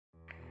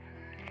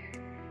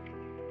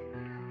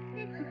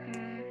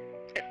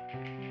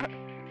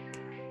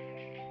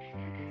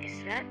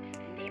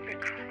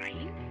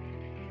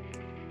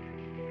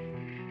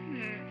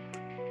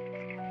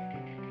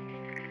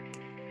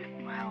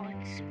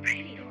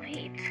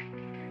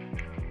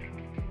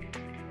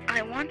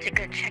I want to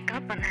go check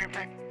up on her,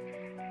 but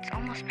it's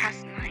almost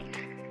past 9.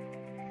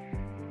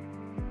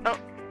 Oh,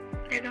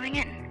 they're going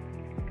in.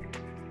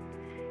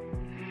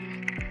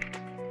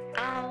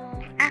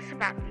 I'll ask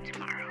about them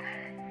tomorrow.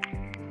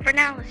 For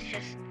now, let's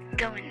just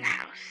go in the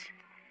house.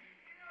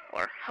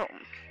 Or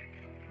home.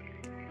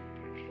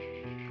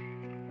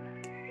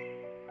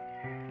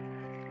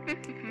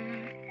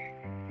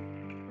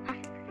 Huh.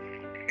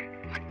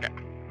 What the?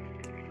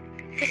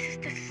 This is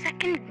the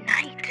second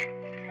night.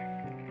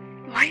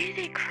 Why are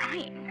they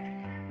crying?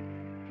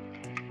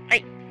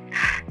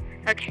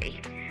 Okay.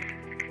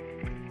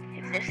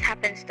 If this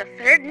happens the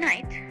third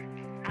night,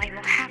 I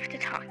will have to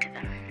talk to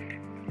them.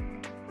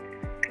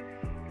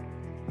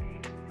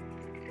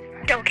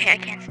 Okay, I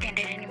can't stand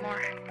it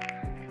anymore.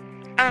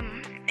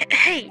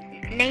 Hey,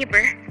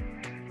 neighbor.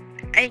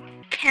 I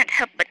can't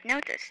help but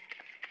notice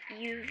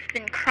you've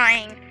been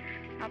crying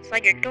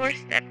outside your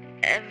doorstep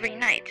every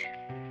night.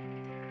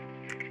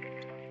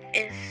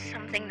 Is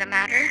something the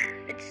matter?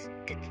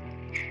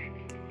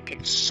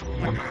 Did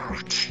someone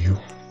hurt you?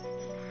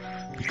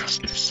 Because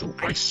if so,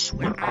 I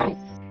swear I'll...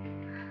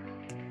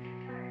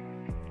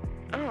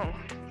 Oh.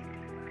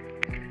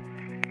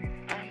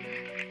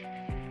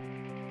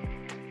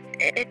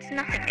 It's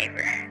nothing,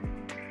 neighbor.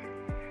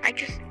 I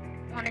just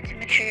wanted to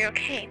make sure you're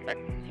okay, but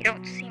you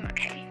don't seem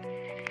okay.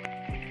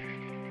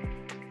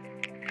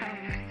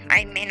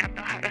 I may not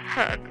know how to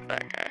hug,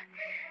 but,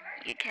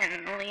 you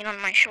can lean on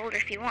my shoulder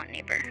if you want,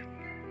 neighbor.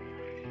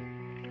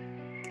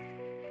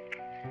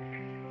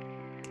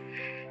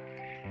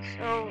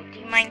 So, do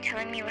you mind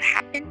telling me what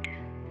happened?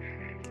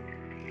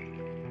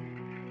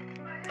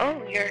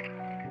 Oh, your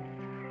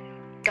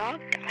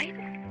dog died?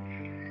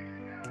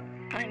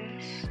 I'm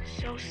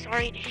so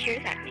sorry to hear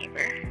that,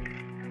 neighbor.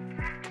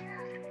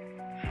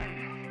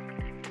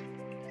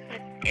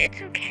 But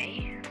it's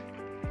okay.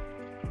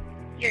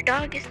 Your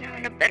dog is now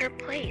in a better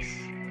place,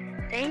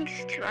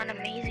 thanks to an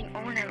amazing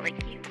owner like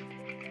you.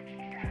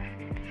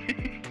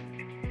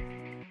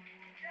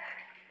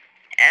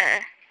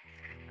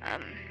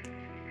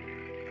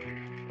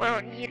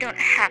 Well, you don't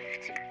have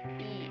to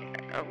be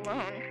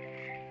alone.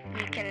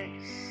 You can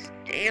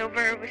stay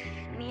over with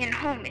me and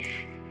home if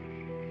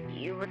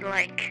you would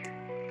like.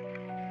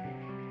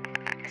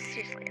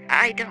 Seriously,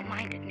 I don't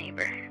mind it,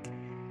 neighbor.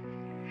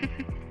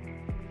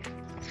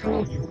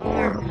 So you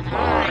are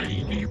my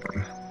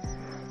neighbor.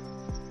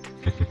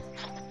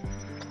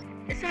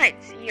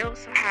 Besides, you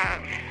also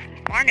have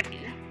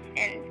Barnaby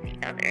and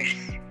the others.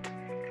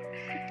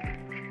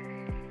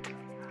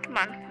 Come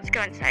on, let's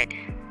go inside.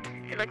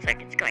 It looks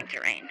like it's going to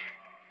rain.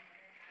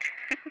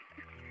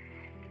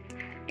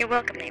 You're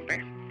welcome,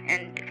 neighbor.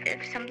 And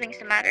if something's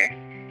the matter,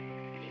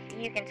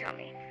 you can tell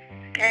me,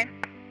 okay?